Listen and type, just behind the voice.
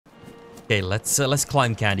Okay, let's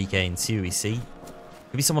climb Candy Cane, see who we see.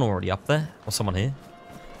 Maybe someone already up there, or someone here.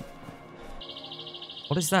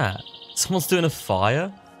 What is that? Someone's doing a fire?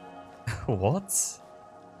 What?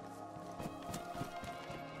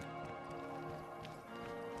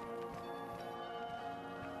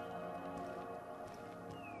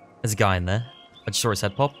 There's a guy in there. I just saw his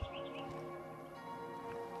head pop.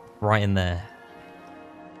 Right in there.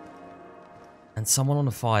 And someone on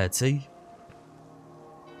a fire too.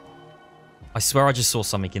 I swear I just saw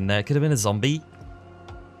something in there. It could have been a zombie.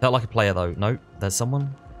 Felt like a player though. No, there's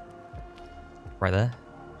someone. Right there.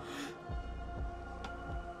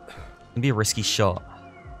 Gonna be a risky shot.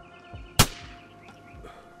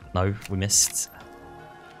 No, we missed.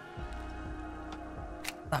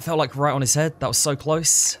 That felt like right on his head. That was so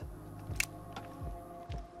close.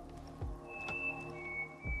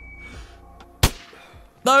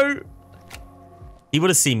 No! He would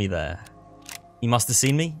have seen me there. He must have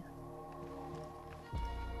seen me.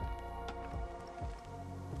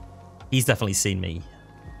 He's definitely seen me.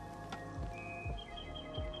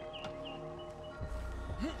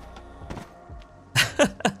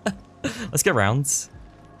 Let's go round.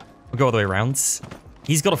 We'll go all the way around.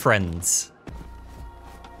 He's got a friend.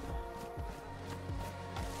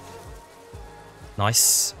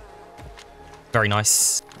 Nice. Very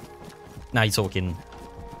nice. Now you're talking.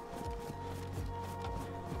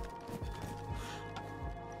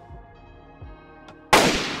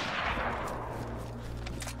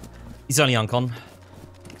 He's only uncon. I'm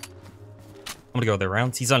gonna go the other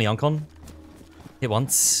round. He's only uncon. Hit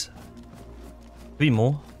once. Maybe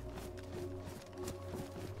more.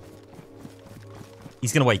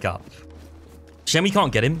 He's gonna wake up. Shame we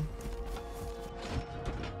can't get him.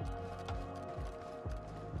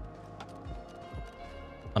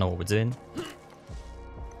 I know what we're doing.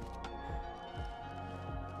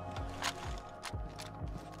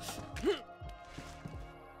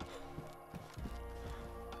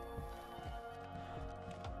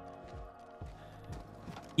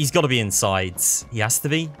 He's got to be inside. He has to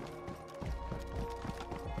be.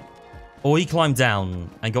 Or he climbed down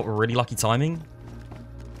and got really lucky timing.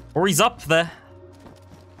 Or he's up there.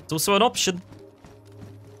 It's also an option.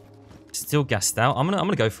 Still gassed out. I'm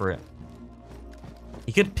gonna go for it.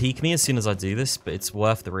 He could peek me as soon as I do this, but it's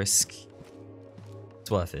worth the risk. It's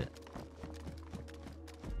worth it.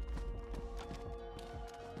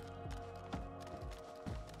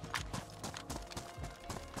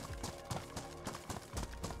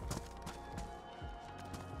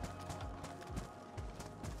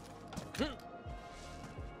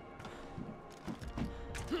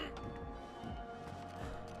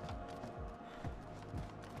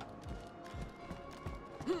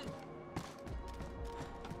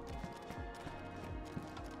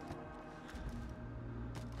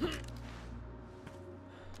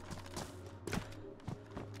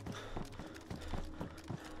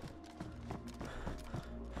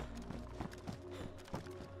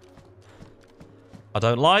 I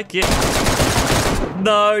don't like it.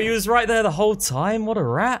 No, he was right there the whole time. What a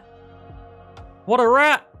rat. What a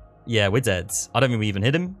rat. Yeah, we're dead. I don't think we even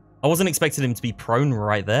hit him. I wasn't expecting him to be prone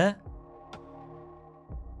right there.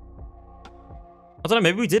 I don't know,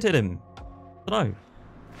 maybe we did hit him. I don't know.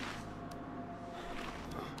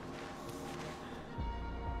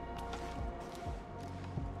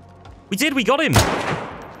 We did, we got him.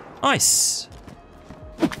 Nice.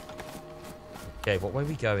 Okay, what way are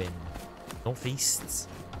we going? Northeast.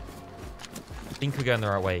 I think we're going the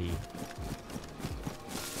right way.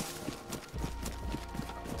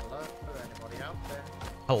 Hello? Anybody out there?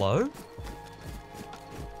 Hello?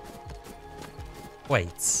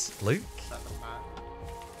 Wait, Luke? What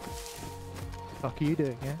the fuck are you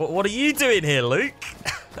doing here? What are you doing here, Luke?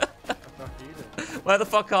 the fuck are you doing? Where the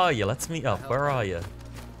fuck are you? Let's meet up. Where are you? What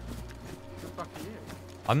the fuck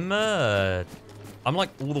are you? I'm like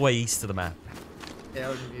all the way east of the map. Yeah,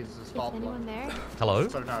 I didn't use the spot. Is anyone there? Hello?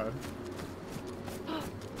 So no.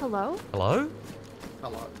 Hello? Hello?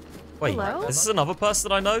 Hello. Wait, Hello? is this another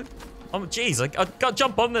person I know? Jeez, I got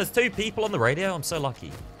jump on. There's 2 people on the radio. I'm so lucky.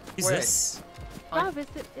 Who's Wait. this? Rob, is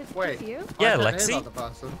Wait. this you? Yeah, I don't Lexi. hear about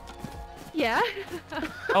the person. Yeah.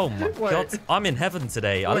 Oh my Wait. god, I'm in heaven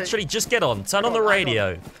today. I Wait. literally just get on, turn on the Hang on.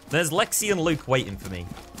 radio. There's Lexi and Luke waiting for me.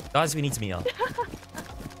 Guys, we need to meet up.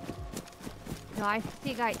 No, I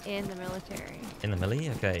see a guy in the military. In the millie?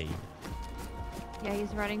 Okay. Yeah,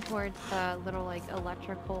 he's running towards the little, like,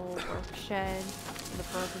 electrical work shed with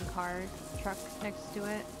a broken car truck next to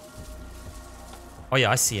it. Oh yeah,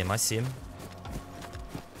 I see him.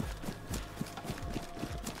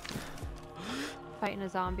 Fighting a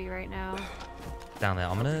zombie right now. Down there.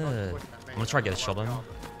 I'm gonna try to get a shot on him.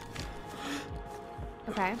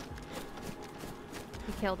 Okay.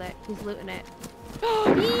 He killed it. He's looting it.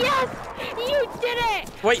 Yes! You did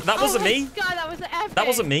it! Wait, that wasn't me. Oh my god, that was epic. That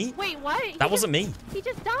wasn't me. Wait, what? That wasn't me. He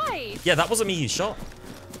just died. Yeah, that wasn't me you shot.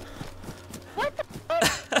 What the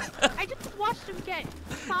fuck? I just watched him get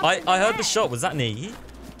popped in I heard head. the shot. Was that me?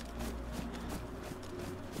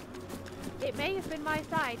 It may have been my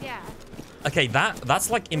side, yeah. Okay, that's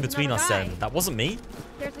like in There's between us another guy. then. That wasn't me.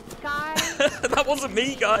 There's a guy That wasn't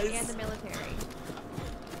me, and guys. the military.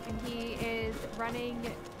 And he is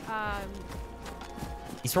running,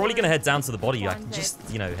 He's probably gonna head down to the body. I can Wanted. just,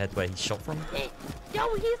 you know, head where he shot from.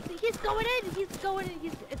 No, he's going in. He's going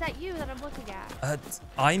in. Is that you that I'm looking at?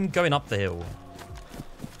 I'm going up the hill.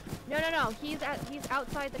 No. He's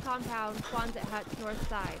outside the compound. Spawns at hut's north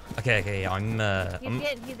side. Okay.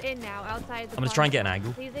 He's in now. Outside the I'm gonna try and get an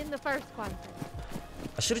angle. He's in the first quadrant.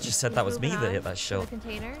 I should have just said He's that was me moving that on hit that to shot. The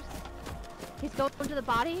containers. He's going to the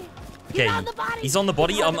body. Okay, He's on the body. he's on the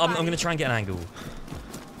body. He's on I'm the body. gonna try and get an angle.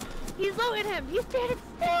 He's looting him. He's standing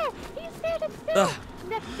still. He's standing still. Ugh.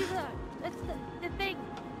 Next to the thing.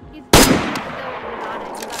 He's still on it.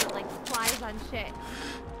 He's on it like flies on shit.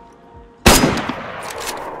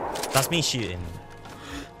 That's me shooting.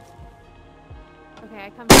 Okay, I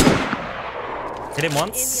come back. Hit him In the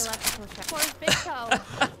once. electrical shaft. Poor big toe.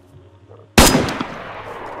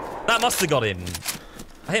 That must have got him.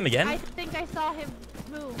 I hit him I again. think I saw him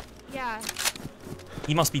move. Yeah.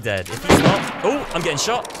 He must be dead. If he's not, oh, I'm getting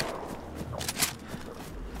shot.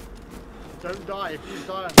 Don't die. If you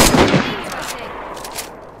die,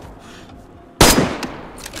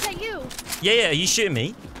 Is that you? Yeah. Are you shooting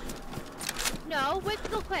me? No,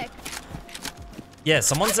 wiggle quick. Yeah,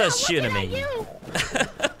 someone's I'm not shooting at looking me. You.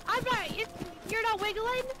 I'm not. You're not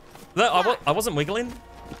wiggling. No, I wasn't wiggling.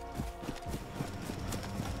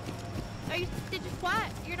 Did you squat?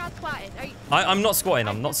 You're not squatting. Are you? I'm not squatting.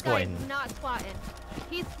 I'm not This guy's squatting. Not squatting.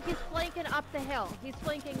 He's flanking up the hill. He's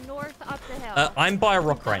flanking north up the hill. I'm by a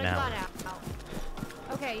rock right Got now. his gun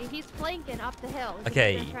out. Okay, he's flanking up the hill.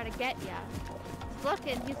 Okay. He's gonna try to get ya.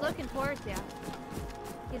 He's looking towards ya.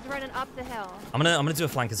 He's running up the hill. I'm gonna do a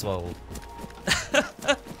flank as well.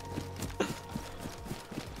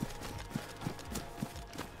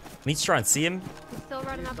 Need to try and see him. He's still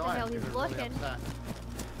running up the hill. He's looking.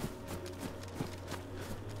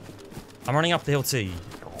 I'm running up the hill too. He's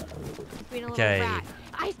being a little Okay. rat.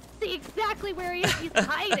 I see exactly where he is. He's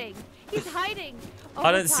hiding. He's hiding.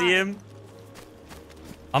 I don't see him.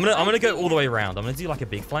 I'm gonna go all the way around. I'm gonna do like a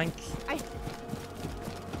big flank.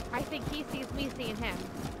 I think he sees me seeing him.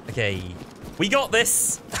 Okay, we got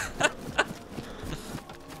this.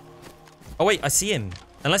 Oh wait, I see him.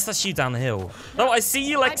 Unless that's you down the hill. No, I see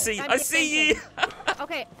you, Lexi. I see you.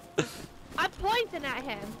 Okay, I'm pointing at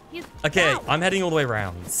him. He's Okay, down. I'm heading all the way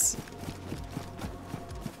around.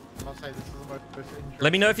 I'll say this is the most interesting.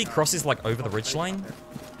 Let me know if he crosses like over the ridge line.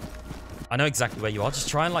 I know exactly where you are. Just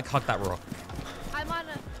try and like hug that rock.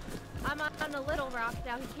 I'm on a little rock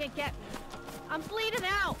now. He can't get me. I'm bleeding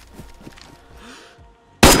out.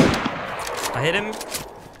 I hit him.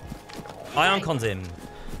 I unconned him.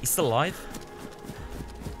 He's still alive.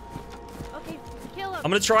 Okay, kill him.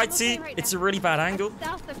 I'm gonna try okay to. right It's now. a really bad I'm angle.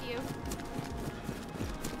 south of you.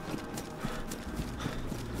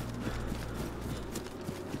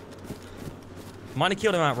 Might have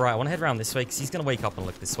killed him outright. I want to head around this way because he's gonna wake up and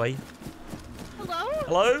look this way. Hello?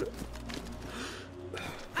 Hello?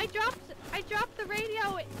 I dropped the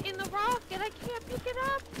radio in the rock and I can't pick it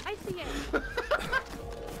up. I see it.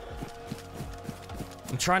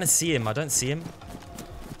 I'm trying to see him. I don't see him.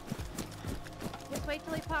 Just wait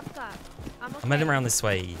till he pops up. I'm okay. I'm heading around this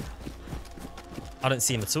way. I don't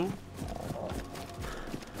see him at all.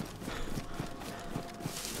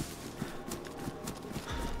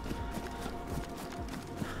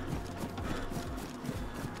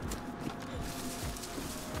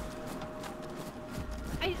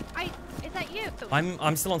 Is that you?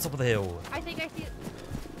 I'm still on top of the hill. I think I see.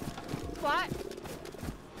 What?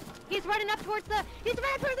 He's running up towards the. He's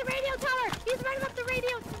running towards the radio tower. He's running up the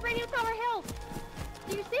radio tower hill.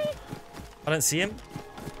 Do you see? I don't see him.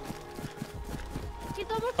 He's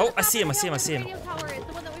almost. Oh, to the I top see of him, the I see him, hill I see where him. the radio tower is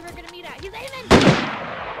the one that we were gonna meet at. He's aiming.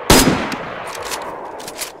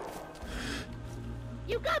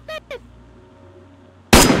 You got this.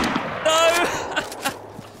 No!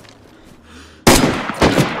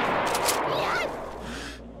 Yes.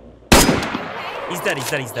 He's dead, he's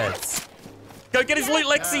dead, he's dead. Go get his loot,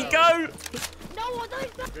 Lexi, go! No,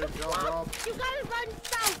 there's no. Good job, Rob. You gotta run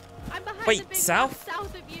south. I'm behind Wait, the big south? rock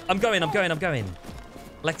south of you. I'm going.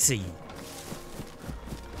 Lexi.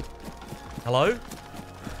 Hello?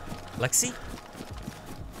 Lexi?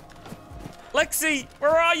 Lexi,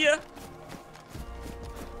 where are you?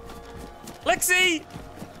 Lexi! taxi!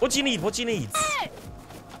 What do you need? What do you need?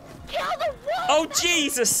 Kill the wolf! Oh,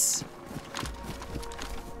 Jesus!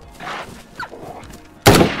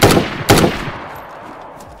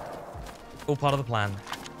 All part of the plan.